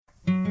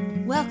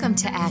Welcome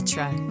to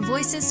ATTRA,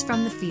 Voices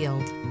from the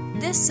Field.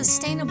 This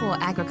Sustainable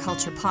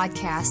Agriculture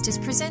podcast is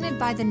presented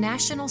by the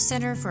National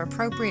Center for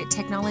Appropriate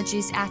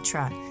Technologies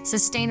ATTRA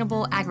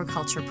Sustainable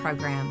Agriculture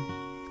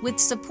Program, with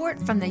support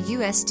from the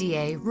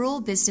USDA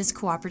Rural Business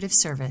Cooperative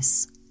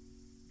Service.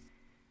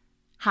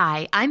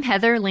 Hi, I'm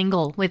Heather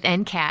Lingle with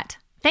NCAT.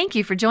 Thank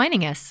you for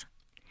joining us.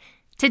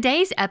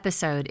 Today's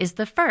episode is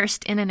the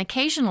first in an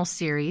occasional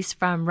series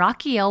from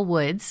Rockielle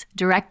Woods,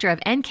 Director of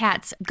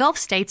NCAT's Gulf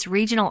States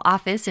Regional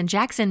Office in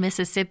Jackson,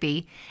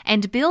 Mississippi,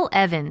 and Bill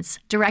Evans,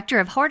 Director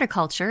of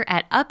Horticulture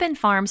at Up and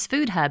Farms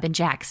Food Hub in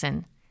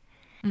Jackson.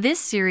 This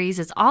series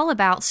is all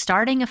about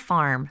starting a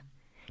farm.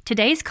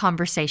 Today's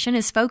conversation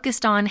is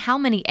focused on how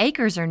many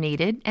acres are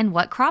needed and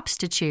what crops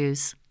to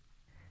choose.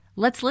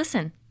 Let's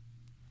listen.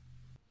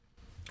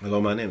 Hello,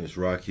 my name is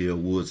Rockielle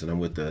Woods, and I'm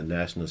with the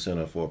National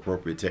Center for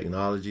Appropriate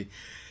Technology.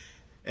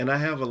 And I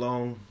have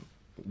along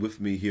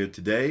with me here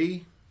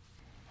today...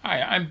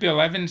 Hi, I'm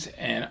Bill Evans,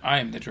 and I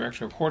am the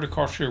Director of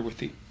Horticulture with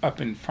the Up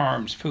and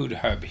Farms Food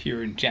Hub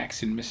here in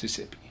Jackson,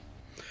 Mississippi.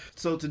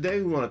 So today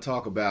we want to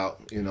talk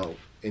about,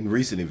 in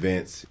recent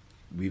events,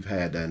 we've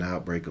had an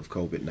outbreak of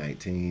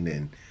COVID-19,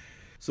 and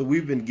so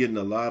we've been getting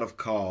a lot of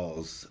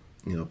calls,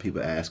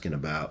 people asking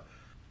about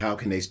how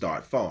can they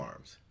start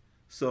farms.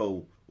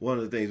 So one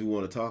of the things we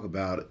want to talk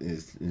about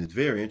is, and it's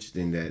very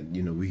interesting that,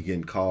 we're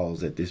getting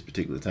calls at this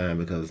particular time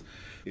because,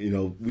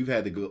 we've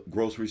had the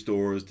grocery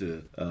stores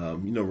to,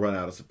 run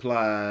out of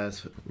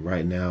supplies.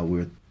 Right now,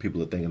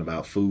 people are thinking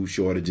about food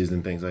shortages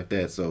and things like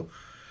that. So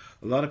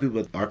a lot of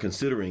people are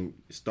considering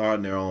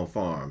starting their own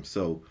farm.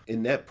 So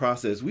in that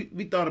process, we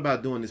thought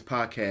about doing this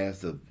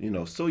podcast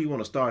of, so you want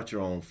to start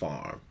your own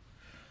farm.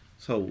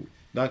 So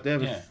Dr.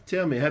 Evans,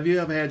 Tell me, have you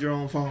ever had your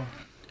own farm?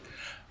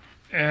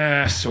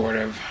 Sort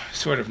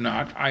of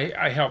not.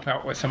 I help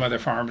out with some other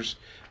farms.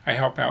 I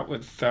help out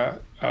with a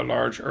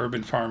large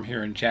urban farm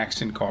here in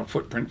Jackson called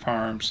Footprint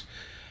Farms.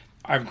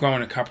 I've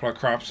grown a couple of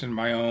crops in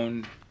my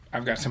own.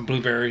 I've got some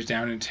blueberries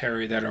down in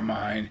Terry that are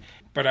mine,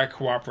 but I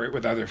cooperate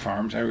with other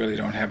farms. I really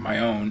don't have my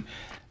own.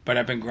 But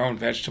I've been growing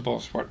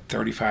vegetables,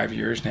 35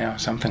 years now,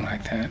 something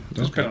like that.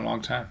 It's been a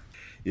long time.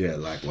 Yeah,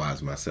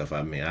 likewise myself.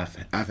 I mean,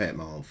 I've had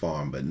my own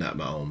farm, but not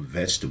my own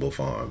vegetable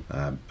farm.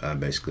 I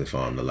basically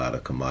farmed a lot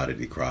of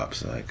commodity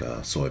crops like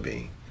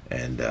soybean.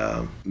 And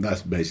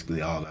that's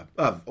basically all.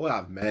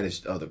 I've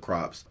managed other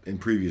crops. In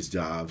previous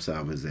jobs,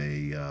 I was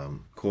a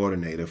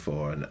coordinator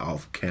for an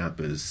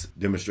off-campus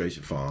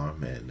demonstration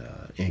farm and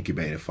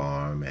incubator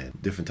farm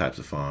and different types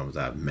of farms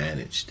I've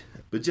managed.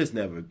 But just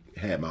never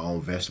had my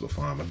own vegetable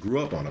farm. I grew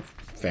up on a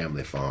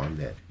family farm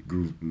that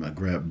grew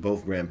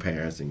both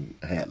grandparents and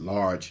had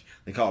large,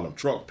 they call them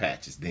truck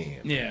patches then.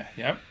 Yeah,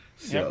 yep.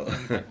 So.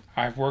 Yep.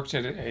 I've worked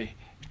at a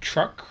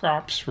truck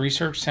crops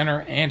research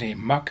center and a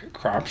muck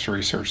crops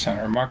research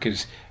center. Muck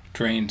is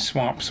drained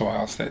swamp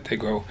soils that they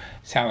grow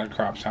salad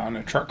crops on.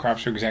 And truck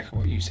crops are exactly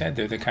what you said.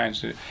 They're the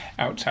kinds that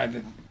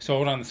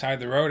sold on the side of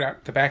the road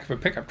out the back of a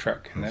pickup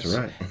truck. And that's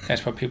right.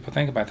 That's what people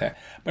think about that.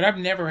 But I've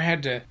never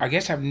had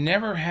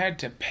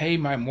to pay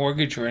my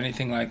mortgage or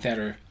anything like that,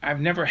 or I've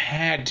never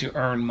had to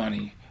earn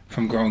money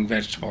from growing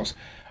vegetables.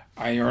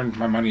 I earned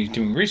my money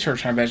doing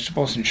research on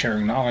vegetables and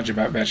sharing knowledge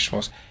about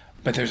vegetables.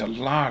 But there's a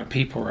lot of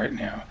people right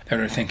now that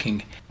are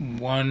thinking,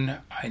 one,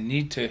 I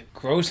need to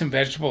grow some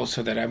vegetables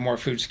so that I have more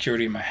food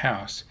security in my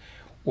house.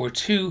 Or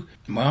two,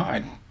 well,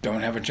 I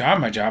don't have a job.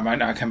 My job might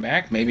not come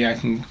back. Maybe I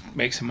can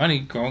make some money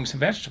growing some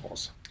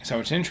vegetables. So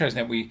it's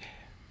interesting that we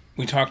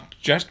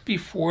talked just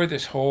before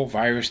this whole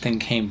virus thing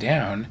came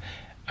down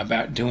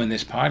about doing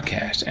this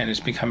podcast, and it's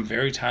become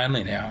very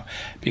timely now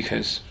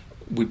because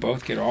we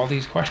both get all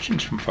these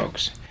questions from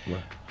folks.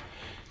 Right.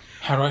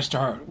 How do I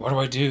start? What do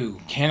I do?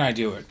 Can I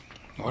do it?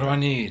 What do I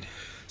need?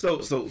 So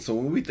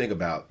when we think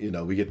about,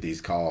 we get these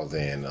calls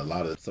and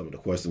some of the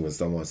questions when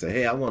someone say,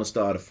 hey, I want to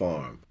start a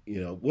farm,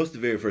 what's the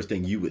very first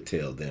thing you would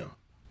tell them?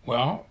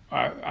 Well,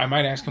 I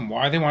might ask them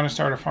why they want to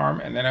start a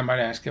farm, and then I might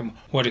ask them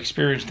what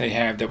experience they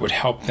have that would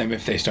help them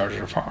if they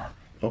started a farm.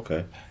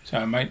 Okay. So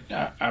I might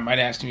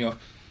ask them,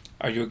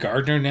 are you a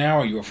gardener now?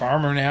 Are you a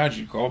farmer now? Did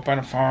you grow up on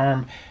a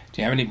farm?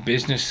 Do you have any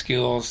business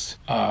skills?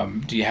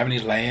 Do you have any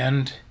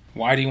land?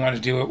 Why do you want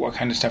to do it? What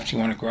kind of stuff do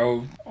you want to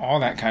grow? All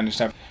that kind of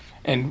stuff.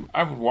 And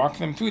I would walk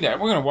them through that.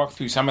 We're going to walk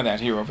through some of that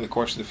here over the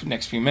course of the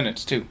next few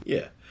minutes, too.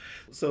 Yeah.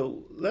 So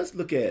let's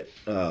look at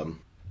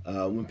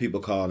when people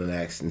call and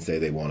ask and say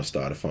they want to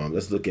start a farm.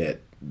 Let's look at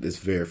this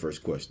very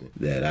first question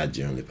that I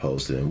generally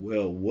posted. And,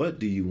 what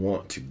do you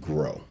want to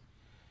grow?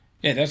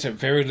 Yeah, that's a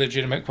very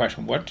legitimate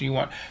question. What do you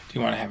want? Do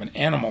you want to have an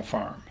animal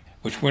farm,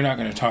 which we're not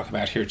going to talk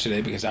about here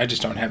today because I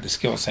just don't have the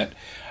skill set.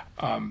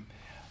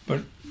 But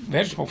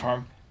vegetable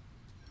farm,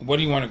 what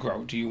do you want to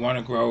grow? Do you want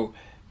to grow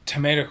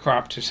tomato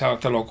crop to sell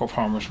at the local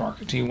farmer's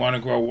market? Do you want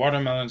to grow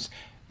watermelons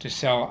to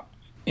sell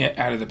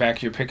out of the back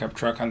of your pickup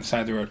truck on the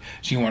side of the road?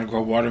 Do you want to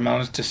grow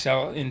watermelons to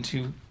sell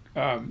into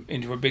a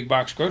big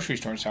box grocery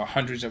store and sell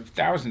hundreds of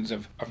thousands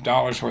of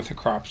dollars worth of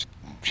crops?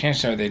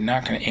 Chances are they're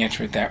not going to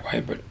answer it that way.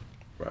 But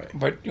right.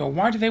 But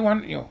why do they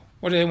want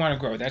what do they want to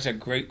grow? That's a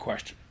great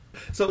question.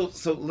 So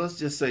let's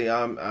just say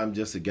I'm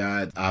just a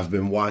guy. I've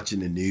been watching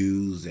the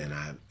news, and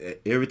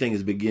everything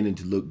is beginning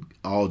to look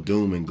all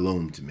doom and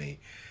gloom to me.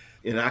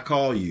 And I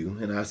call you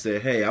and I say,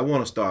 hey, I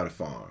want to start a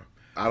farm.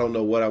 I don't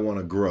know what I want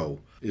to grow.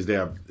 Is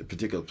there a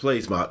particular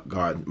place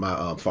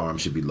my farm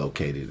should be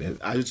located? And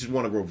I just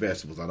want to grow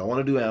vegetables. I don't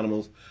want to do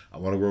animals. I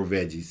want to grow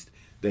veggies,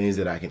 things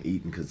that I can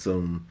eat and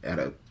consume at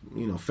a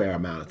fair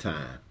amount of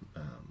time.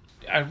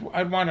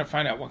 I'd want to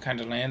find out what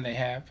kind of land they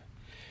have.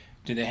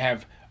 Do they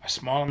have a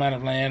small amount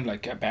of land,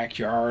 like a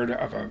backyard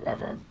of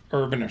a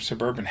urban or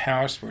suburban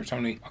house where it's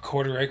only a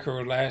quarter acre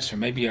or less, or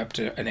maybe up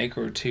to an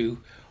acre or two?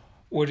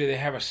 Or do they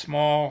have a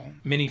small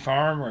mini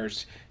farm where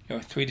it's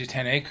 3 to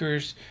 10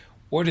 acres?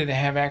 Or do they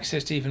have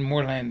access to even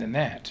more land than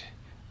that?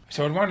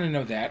 So I'd want to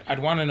know that. I'd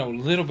want to know a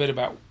little bit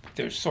about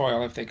their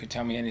soil, if they could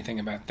tell me anything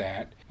about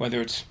that.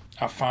 Whether it's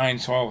a fine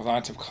soil with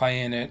lots of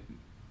clay in it,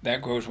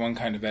 that grows one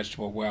kind of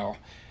vegetable well,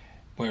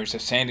 whereas a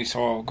sandy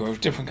soil grows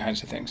different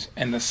kinds of things.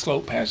 And the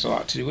slope has a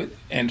lot to do with it.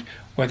 And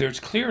whether it's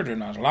cleared or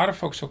not. A lot of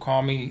folks will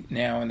call me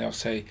now and they'll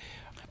say,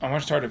 I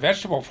want to start a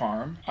vegetable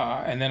farm.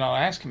 And then I'll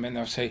ask them and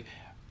they'll say,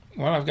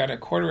 well, I've got a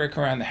quarter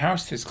acre around the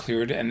house that's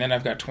cleared, and then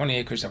I've got 20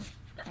 acres of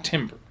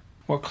timber.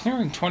 Well,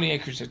 clearing 20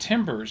 acres of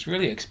timber is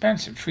really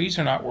expensive. Trees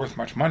are not worth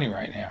much money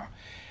right now.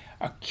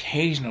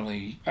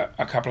 Occasionally,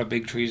 a couple of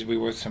big trees will be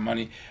worth some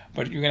money,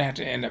 but you're going to have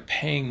to end up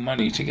paying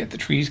money to get the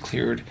trees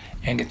cleared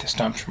and get the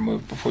stumps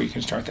removed before you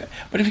can start that.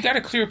 But if you got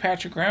a clear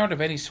patch of ground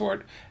of any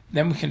sort,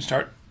 then we can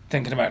start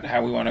thinking about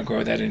how we want to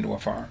grow that into a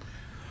farm.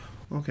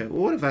 Okay.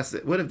 Well,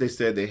 what if they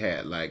said they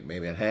had like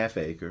maybe a half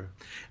acre,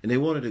 and they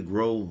wanted to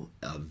grow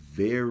a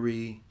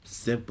very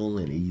simple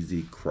and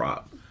easy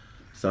crop,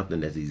 something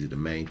that's easy to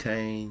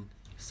maintain,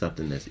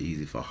 something that's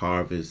easy for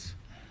harvest,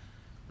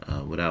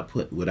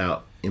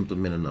 without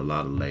implementing a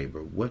lot of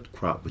labor? What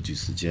crop would you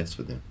suggest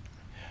for them?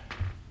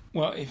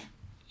 Well,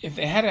 if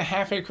they had a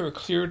half acre of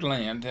cleared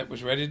land that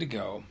was ready to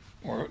go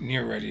or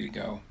near ready to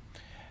go,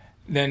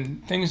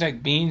 then things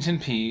like beans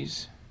and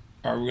peas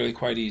are really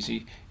quite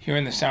easy. Here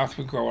in the South,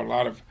 we grow a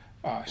lot of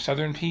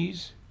southern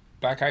peas,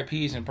 black-eyed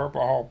peas and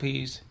purple hull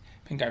peas,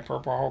 pink-eyed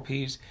purple hull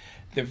peas.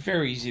 They're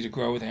very easy to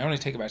grow. They only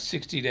take about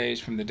 60 days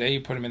from the day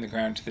you put them in the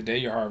ground to the day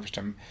you harvest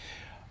them.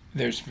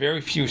 There's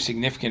very few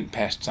significant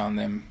pests on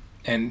them,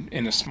 and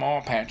in a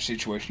small patch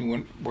situation, you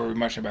wouldn't worry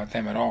much about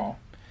them at all.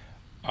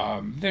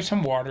 There's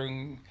some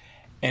watering,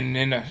 and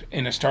in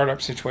a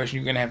startup situation,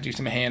 you're going to have to do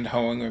some hand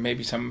hoeing or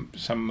maybe some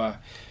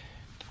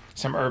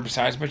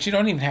herbicides, but you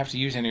don't even have to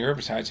use any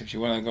herbicides if you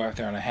want to go out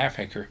there on a half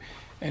acre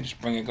and just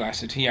bring a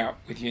glass of tea out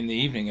with you in the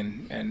evening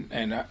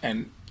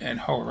and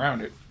hoe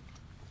around it.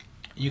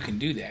 You can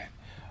do that.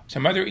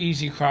 Some other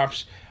easy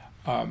crops,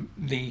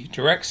 the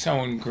direct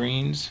sown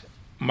greens,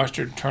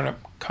 mustard, turnip,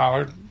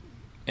 collard,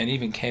 and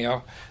even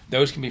kale,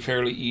 those can be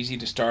fairly easy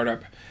to start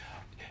up.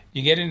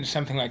 You get into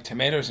something like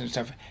tomatoes and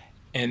stuff,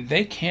 and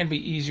they can be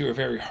easy or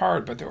very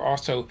hard, but they're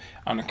also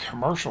on a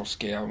commercial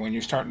scale. When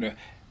you're starting to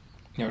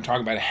talk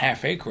about a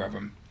half acre of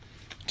them,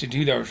 to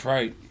do those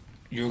right,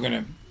 you're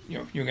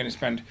gonna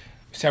spend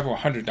several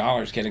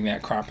 $100s getting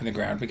that crop in the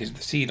ground, because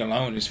the seed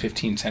alone is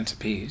 15 cents a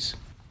piece.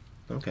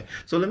 Okay,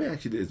 so let me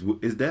ask you this: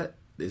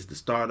 is the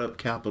startup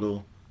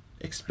capital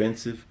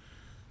expensive,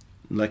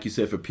 like you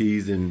said, for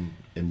peas and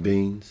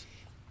beans?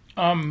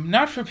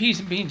 Not for peas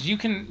and beans. You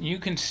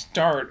can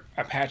start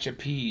a patch of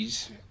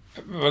peas.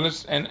 Well,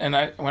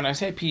 when I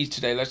say peas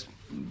today, let's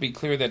be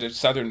clear that it's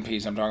southern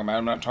peas I'm talking about.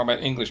 I'm not talking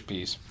about English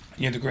peas.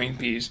 The green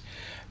peas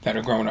that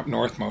are grown up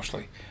north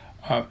mostly.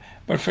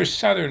 But for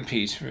southern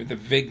peas, for the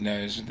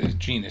Vigna is the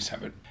genus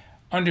of it,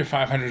 under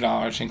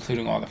 $500,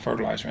 including all the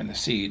fertilizer and the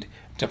seed,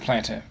 to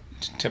plant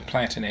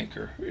an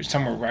acre,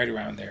 somewhere right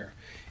around there.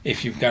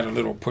 If you've got a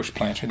little push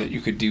planter that you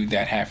could do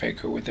that half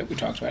acre with that we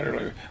talked about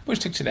earlier, we'll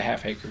stick to the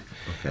half acre.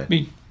 Okay.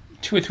 Be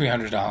 $200 or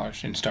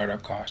 $300 in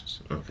startup costs.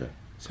 Okay.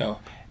 So.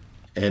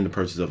 And the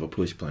purchase of a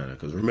push planter,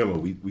 because remember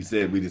we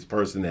said this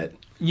person that.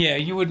 Yeah,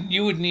 you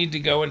would need to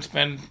go and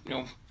spend.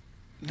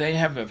 They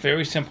have a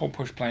very simple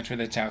push planter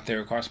that's out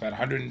there. It costs about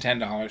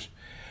 $110.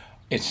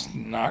 It's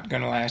not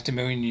going to last a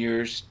million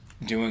years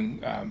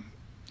doing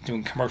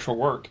commercial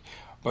work,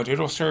 but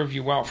it'll serve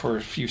you well for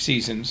a few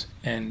seasons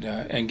and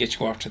get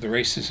you off to the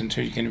races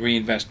until you can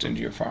reinvest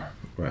into your farm.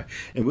 Right,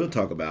 and we'll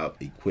talk about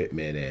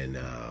equipment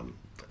and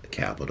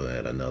capital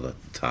at another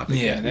topic.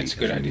 Yeah, that's a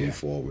good idea. Move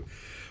forward.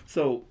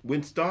 So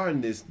when starting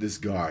this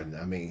garden,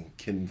 I mean,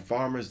 can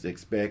farmers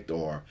expect,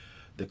 or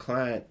the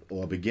client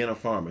or beginner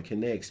farmer, can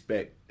they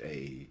expect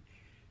a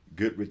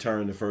good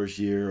return the first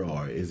year,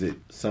 or is it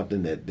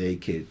something that they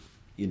could,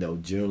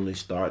 generally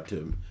start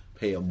to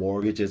pay a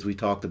mortgage, as we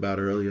talked about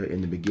earlier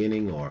in the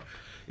beginning, or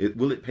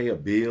will it pay a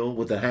bill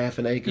with a half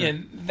an acre? Yeah,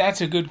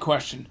 that's a good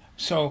question.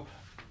 So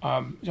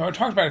I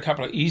talked about a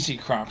couple of easy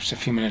crops a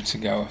few minutes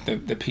ago,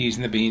 the peas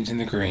and the beans and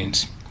the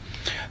greens.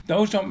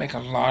 Those don't make a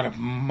lot of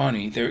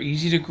money. They're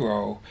easy to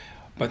grow,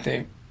 but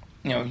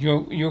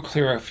you'll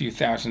clear a few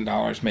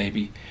 $1,000s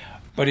maybe.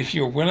 But if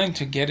you're willing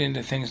to get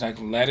into things like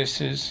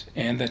lettuces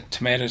and the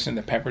tomatoes and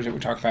the peppers that we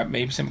talked about,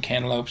 maybe some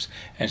cantaloupes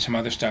and some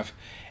other stuff,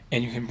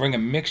 and you can bring a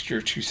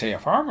mixture to, say, a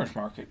farmer's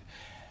market,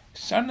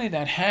 suddenly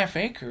that half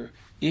acre,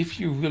 if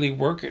you really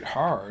work it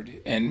hard,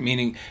 and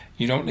meaning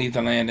you don't leave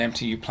the land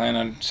empty, you plan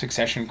on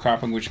succession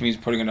cropping, which means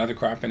putting another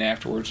crop in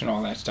afterwards and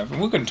all that stuff. And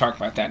we're going to talk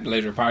about that in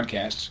later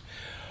podcasts.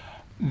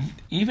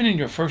 Even in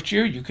your first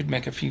year, you could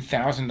make a few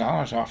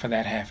 $1,000s off of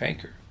that half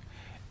acre.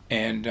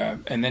 And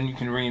then you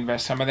can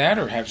reinvest some of that,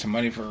 or have some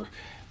money for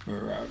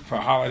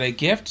holiday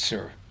gifts.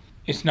 Or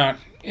it's not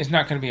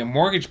going to be a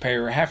mortgage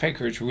payer. A half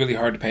acre is really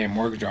hard to pay a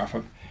mortgage off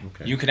of.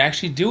 Okay. You could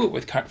actually do it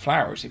with cut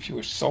flowers. If you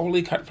were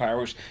solely cut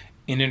flowers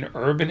in an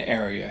urban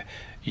area,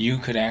 you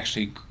could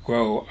actually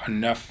grow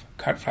enough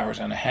cut flowers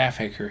on a half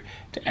acre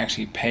to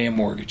actually pay a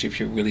mortgage if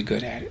you're really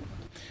good at it.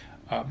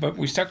 But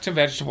we stuck to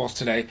vegetables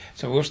today,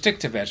 so we'll stick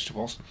to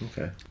vegetables.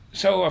 Okay.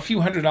 So a few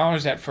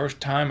 $100s that first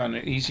time on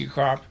an easy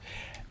crop,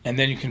 and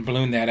then you can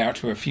balloon that out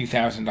to a few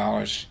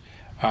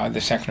 $1,000s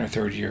the second or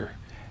third year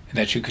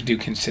that you could do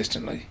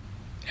consistently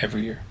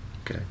every year.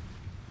 Okay.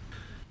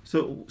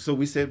 So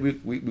we said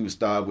we would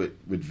start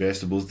with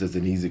vegetables. That's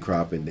an easy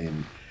crop, and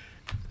then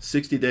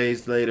 60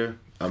 days later,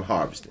 I'm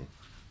harvesting.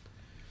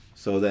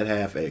 So that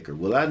half acre,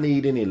 will I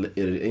need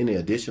any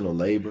additional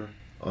labor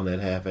on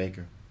that half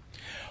acre?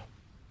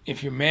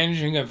 If you're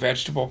managing a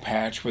vegetable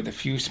patch with a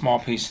few small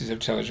pieces of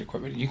tillage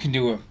equipment, you can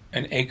do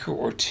an acre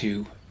or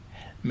two,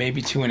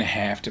 maybe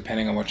 2.5,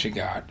 depending on what you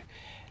got.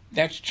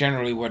 That's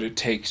generally what it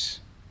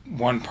takes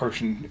one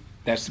person.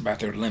 That's about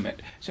their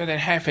limit. So that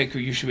half acre,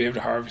 you should be able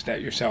to harvest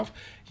that yourself.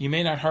 You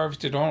may not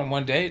harvest it all in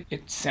one day.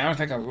 It sounds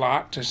like a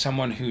lot to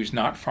someone who's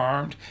not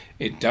farmed.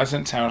 It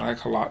doesn't sound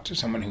like a lot to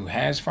someone who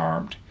has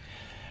farmed.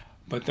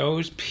 But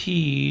those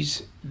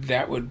peas,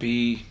 that would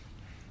be,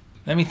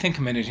 let me think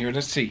a minute here.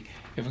 Let's see.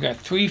 If we got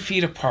 3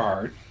 feet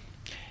apart,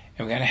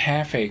 and we got a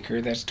half acre,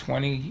 that's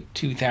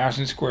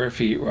 22,000 square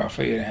feet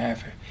roughly, and a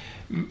half.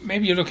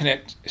 Maybe you're looking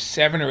at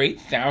 7,000 or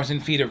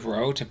 8,000 feet of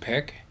row to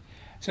pick.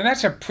 So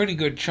that's a pretty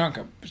good chunk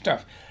of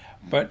stuff.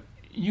 But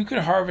you could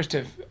harvest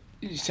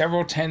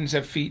several tens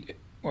of feet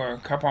or a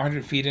couple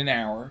hundred feet an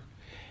hour.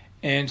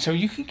 And so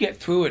you could get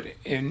through it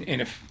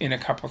in a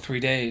couple, 3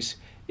 days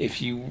if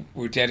you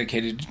were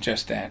dedicated to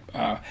just that.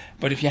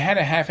 But if you had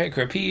a half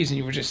acre of peas and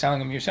you were just selling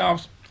them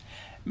yourselves,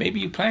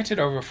 maybe you plant it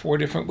over 4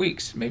 different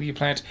weeks. Maybe you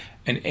plant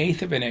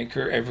 1/8 of an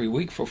acre every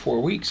week for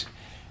 4 weeks.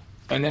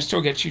 And that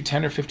still gets you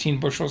 10 or 15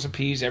 bushels of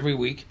peas every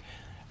week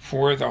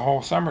for the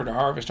whole summer to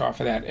harvest off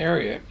of that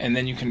area. And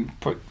then you can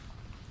put,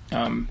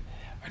 I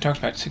talked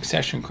about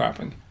succession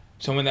cropping.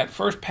 So when that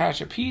first patch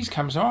of peas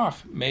comes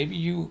off, maybe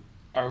you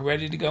are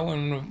ready to go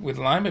in with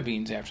lima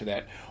beans after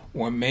that.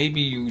 Or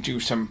maybe you do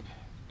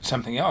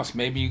something else.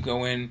 Maybe you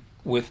go in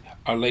with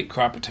a late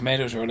crop of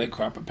tomatoes or a late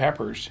crop of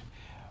peppers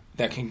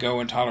that can go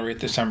and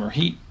tolerate the summer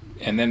heat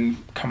and then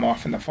come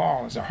off in the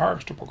fall as a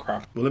harvestable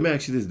crop. Well, let me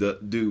ask you this.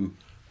 Do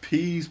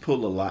peas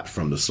pull a lot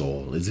from the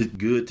soil? Is it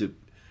good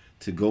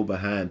to go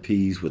behind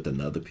peas with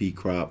another pea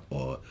crop,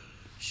 or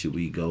should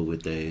we go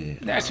with a...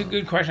 That's a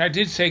good question. I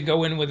did say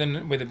go in with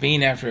a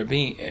bean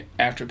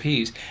after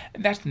peas.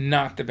 That's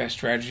not the best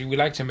strategy. We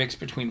like to mix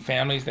between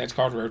families. That's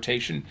called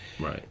rotation.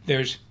 Right.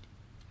 There's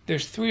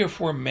 3 or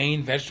 4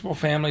 main vegetable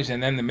families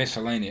and then the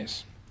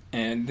miscellaneous.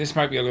 And this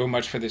might be a little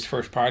much for this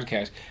first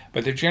podcast,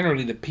 but they're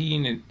generally the pea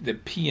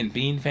and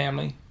bean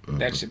family. Mm-hmm.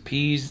 That's the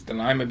peas, the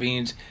lima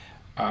beans,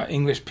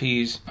 English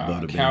peas,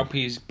 cow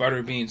peas,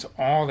 butter beans,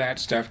 all that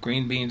stuff,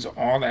 green beans,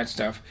 all that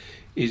stuff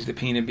is the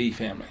pea and bee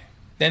family.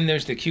 Then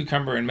there's the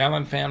cucumber and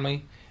melon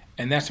family,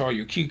 and that's all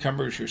your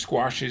cucumbers, your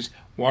squashes,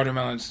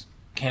 watermelons,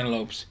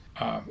 cantaloupes,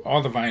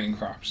 all the vining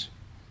crops.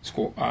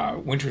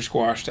 Winter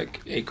squash,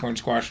 like acorn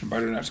squash and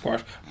butternut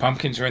squash,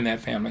 pumpkins are in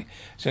that family.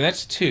 So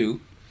that's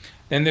 2.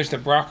 Then there's the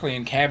broccoli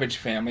and cabbage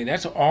family.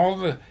 That's all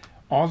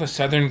the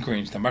southern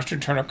greens, the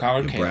mustard, turnip,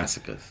 collard,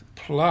 brassicas,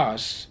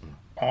 plus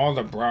all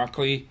the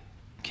broccoli,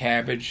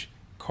 cabbage,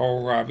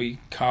 kohlrabi,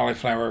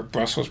 cauliflower,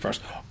 Brussels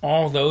sprouts,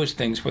 all those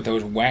things with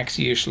those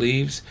waxy-ish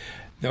leaves.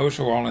 Those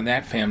are all in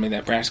that family,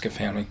 that brassica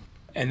family.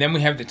 And then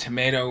we have the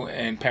tomato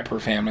and pepper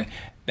family.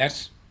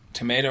 That's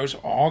tomatoes,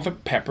 all the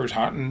peppers,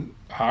 hot and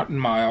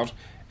mild,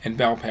 and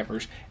bell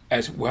peppers,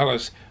 as well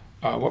as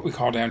what we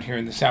call down here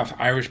in the South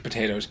Irish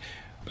potatoes.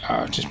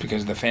 Just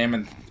because of the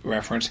famine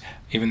reference,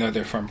 even though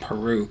they're from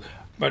Peru.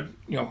 But,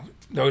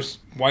 those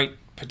white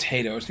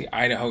potatoes, the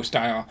Idaho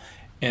style,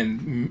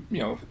 and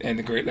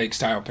the Great Lakes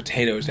style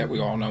potatoes that we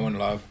all know and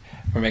love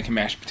for making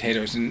mashed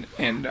potatoes and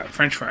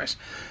French fries.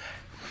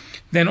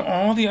 Then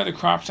all the other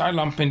crops I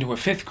lump into a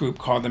 5th group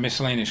called the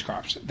miscellaneous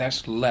crops.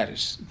 That's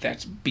lettuce,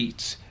 that's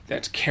beets,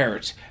 that's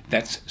carrots,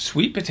 that's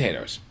sweet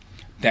potatoes,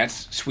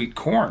 that's sweet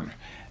corn,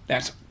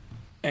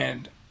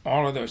 and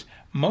all of those.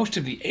 Most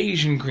of the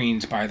Asian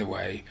greens, by the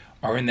way,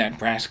 are in that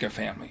brassica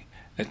family.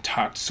 The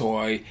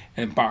tatsoi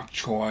and bok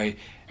choy,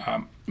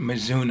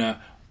 mizuna,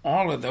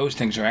 all of those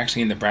things are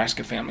actually in the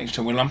brassica family.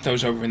 So we lump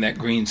those over in that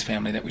greens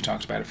family that we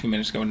talked about a few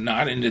minutes ago,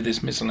 not into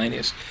this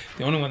miscellaneous.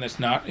 The only one that's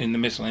not in the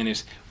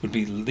miscellaneous would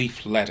be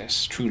leaf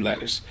lettuce, true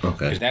lettuce. Okay.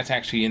 Because that's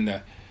actually in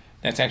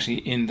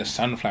the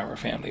sunflower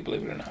family,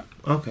 believe it or not.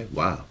 Okay,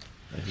 wow.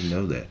 I didn't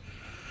know that.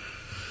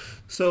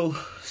 So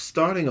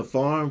starting a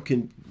farm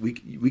we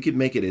could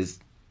make it as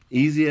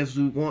easy as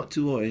we want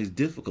to, or as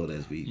difficult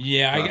as we.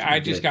 Yeah, I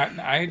just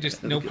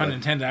no pun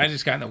intended. I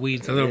just got in the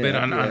weeds a little bit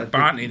on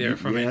botany there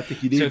for me. I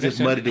think you did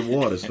just muddy the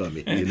waters for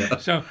me.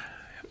 So,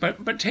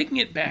 but taking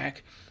it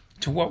back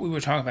to what we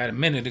were talking about a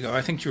minute ago,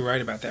 I think you're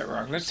right about that,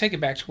 Rock. Let's take it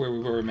back to where we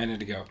were a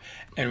minute ago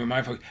and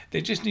remind folks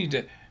they just need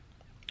to.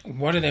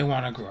 What do they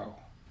want to grow?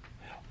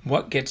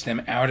 What gets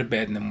them out of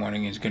bed in the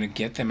morning is going to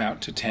get them out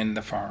to tend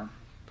the farm.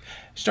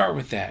 Start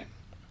with that.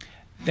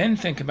 Then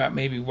think about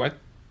maybe what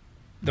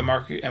the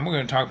market, and we're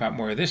going to talk about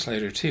more of this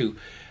later too.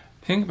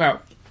 Think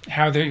about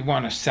how they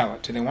want to sell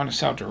it. Do they want to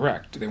sell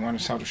direct? Do they want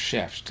to sell to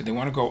chefs? Do they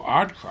want to go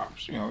odd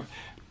crops?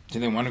 Do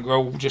they want to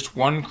grow just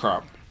one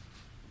crop?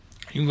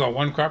 You can go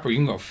one crop or you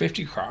can go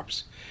 50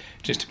 crops.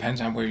 It just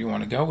depends on where you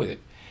want to go with it.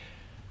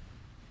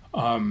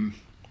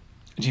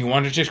 Do you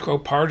want to just grow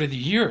part of the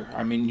year?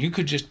 I mean, you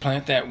could just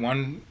plant that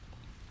one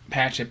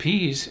patch of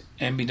peas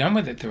and be done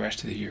with it the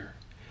rest of the year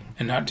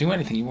and not do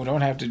anything. You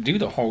don't have to do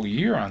the whole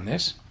year on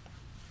this.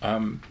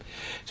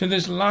 So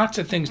there's lots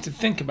of things to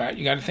think about.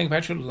 You got to think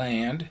about your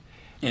land,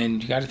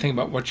 and you got to think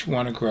about what you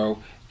want to grow,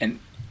 and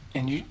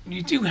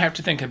you do have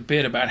to think a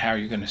bit about how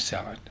you're going to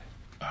sell it.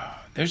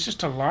 There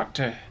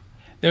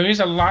is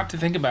a lot to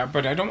think about,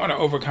 but I don't want to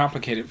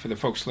overcomplicate it for the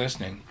folks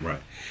listening.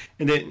 Right.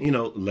 And then,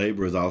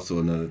 labor is also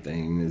another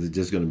thing. Is it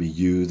just going to be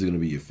you? Is it going to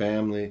be your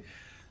family?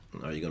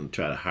 Are you going to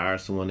try to hire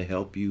someone to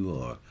help you?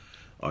 Or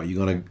are you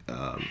going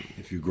to,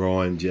 if you're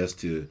growing just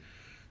to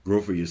grow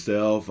for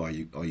yourself, or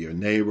your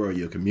neighbor, or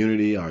your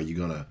community, are you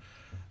going to,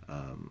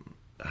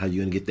 how are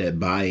you going to get that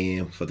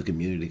buy-in for the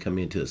community to come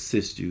in to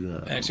assist you?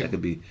 That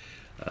could be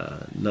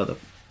another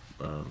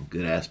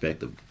good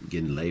aspect of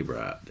getting labor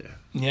out there.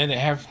 Yeah, they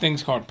have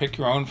things called pick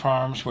your own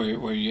farms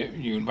where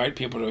you invite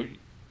people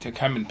to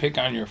come and pick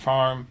on your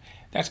farm.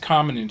 That's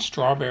common in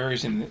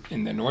strawberries in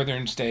the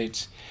northern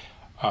states.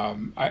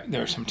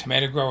 There are some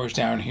tomato growers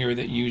down here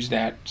that use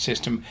that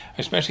system,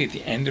 especially at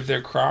the end of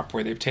their crop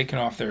where they've taken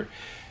off the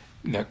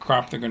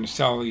crop they're going to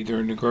sell either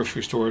into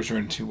grocery stores or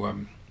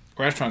into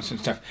restaurants and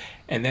stuff,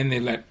 and then they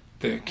let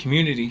the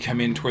community come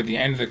in toward the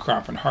end of the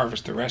crop and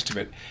harvest the rest of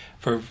it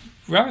for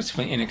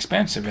relatively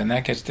inexpensive, and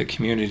that gets the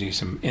community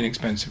some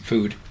inexpensive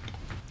food.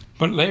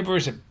 But labor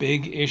is a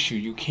big issue.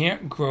 You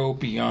can't grow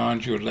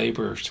beyond your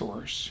labor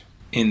source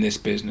in this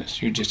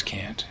business. You just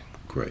can't.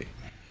 Great.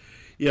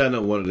 Yeah, I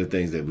know one of the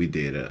things that we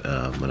did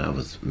when I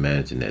was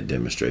managing that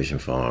demonstration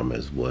farm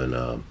is when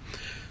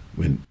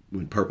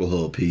Purple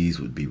Hull peas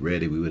would be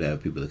ready, we would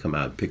have people to come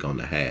out and pick on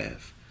the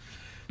half.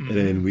 Mm-hmm. And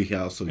then we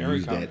also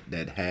use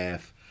that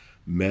half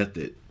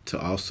method to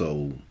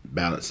also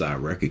balance our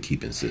record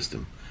keeping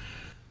system.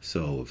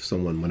 So if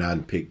someone went out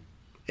and picked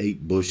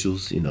 8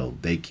 bushels,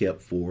 they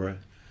kept 4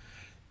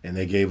 and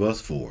they gave us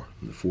 4.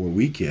 The 4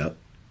 we kept,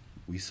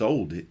 we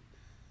sold it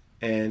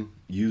and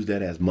used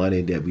that as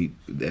money that we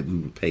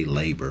would pay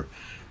labor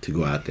to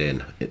go out there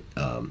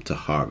and to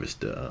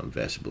harvest the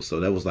vegetables. So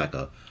that was like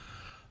a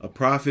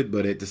profit,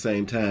 but at the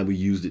same time we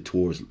used it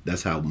towards,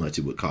 that's how much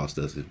it would cost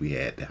us if we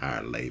had to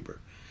hire labor.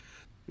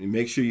 And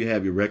make sure you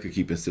have your record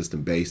keeping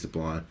system based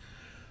upon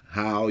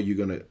how you're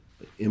going to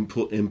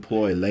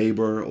employ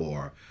labor,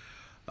 or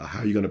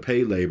how you're going to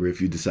pay labor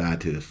if you decide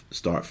to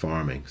start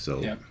farming.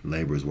 So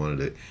labor is one of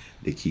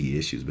the key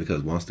issues,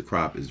 because once the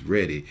crop is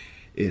ready,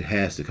 it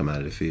has to come out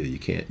of the field. You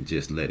can't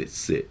just let it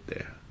sit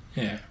there.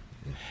 Yeah.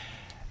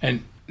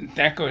 And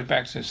that goes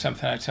back to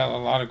something I tell a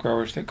lot of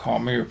growers that call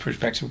me, or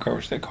prospective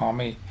growers that call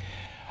me.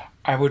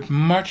 I would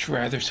much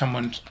rather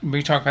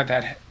we talked about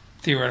that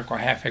theoretical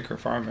half-acre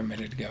farm a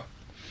minute ago.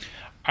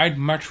 I'd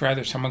much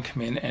rather someone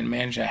come in and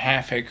manage a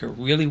half-acre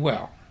really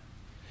well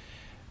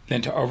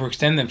than to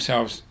overextend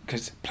themselves,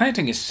 because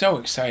planting is so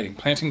exciting.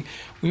 Planting,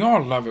 we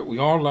all love it. We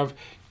all love,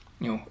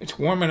 it's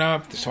warming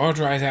up, the soil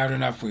dries out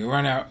enough, we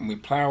run out and we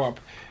plow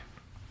up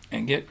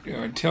and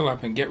till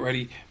up and get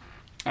ready,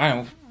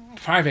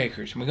 5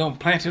 acres, and we go and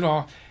plant it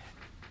all,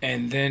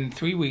 and then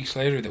 3 weeks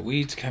later the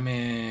weeds come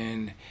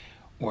in,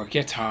 or it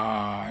gets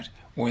hot,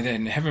 or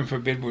then, heaven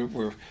forbid,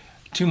 we're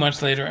 2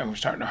 months later and we're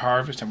starting to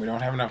harvest and we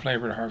don't have enough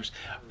labor to harvest.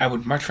 I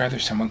would much rather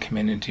someone come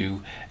in and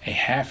do a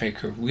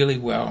half-acre really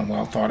well and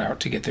well thought out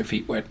to get their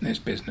feet wet in this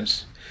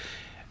business,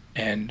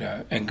 and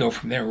go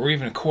from there, or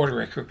even a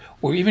 1/4 acre,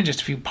 or even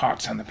just a few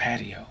pots on the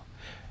patio.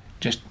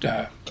 Just,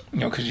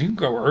 because you can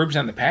grow herbs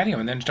on the patio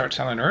and then start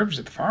selling herbs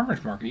at the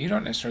farmer's market. You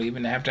don't necessarily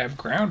even have to have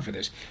ground for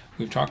this.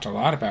 We've talked a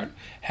lot about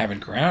having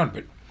ground,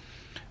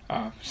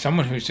 but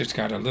someone who's just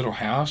got a little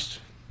house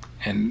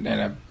and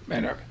a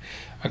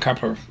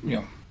couple of,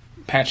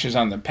 patches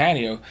on the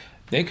patio,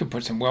 they could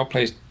put some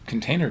well-placed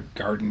container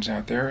gardens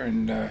out there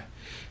and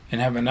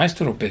have a nice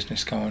little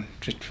business going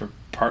just for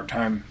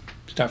part-time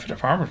stuff at a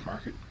farmer's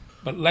market.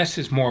 But less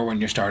is more when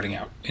you're starting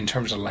out in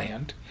terms of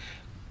land.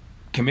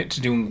 Commit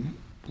to doing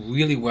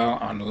really well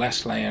on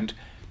less land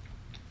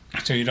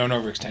so you don't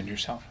overextend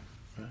yourself.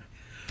 Right.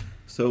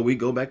 So we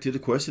go back to the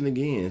question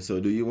again. So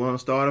do you want to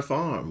start a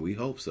farm? We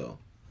hope so.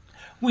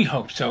 We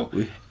hope so.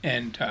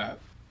 And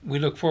we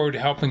look forward to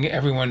helping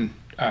everyone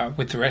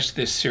with the rest of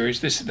this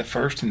series. This is the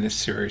first in this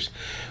series.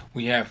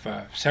 We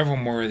have several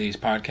more of these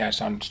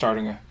podcasts on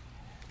starting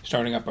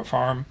up a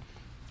farm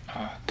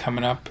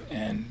coming up,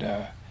 and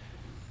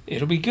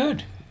it'll be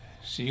good.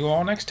 See you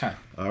all next time.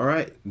 All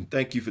right. And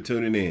thank you for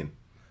tuning in.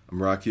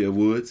 I'm Raquel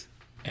Woods.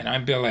 And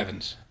I'm Bill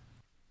Evans.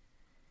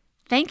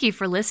 Thank you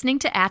for listening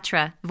to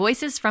ATTRA,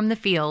 Voices from the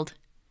Field.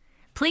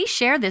 Please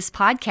share this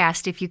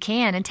podcast if you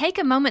can and take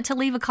a moment to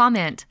leave a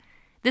comment.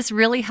 This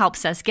really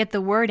helps us get the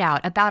word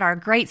out about our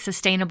great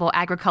sustainable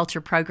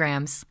agriculture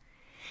programs.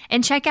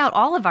 And check out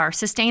all of our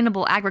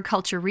sustainable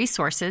agriculture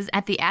resources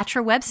at the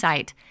ATTRA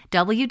website,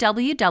 www.ncat.org.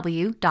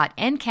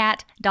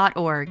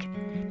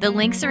 The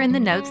links are in the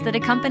notes that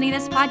accompany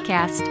this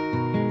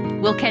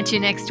podcast. We'll catch you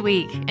next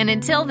week, and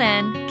until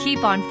then,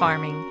 keep on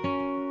farming.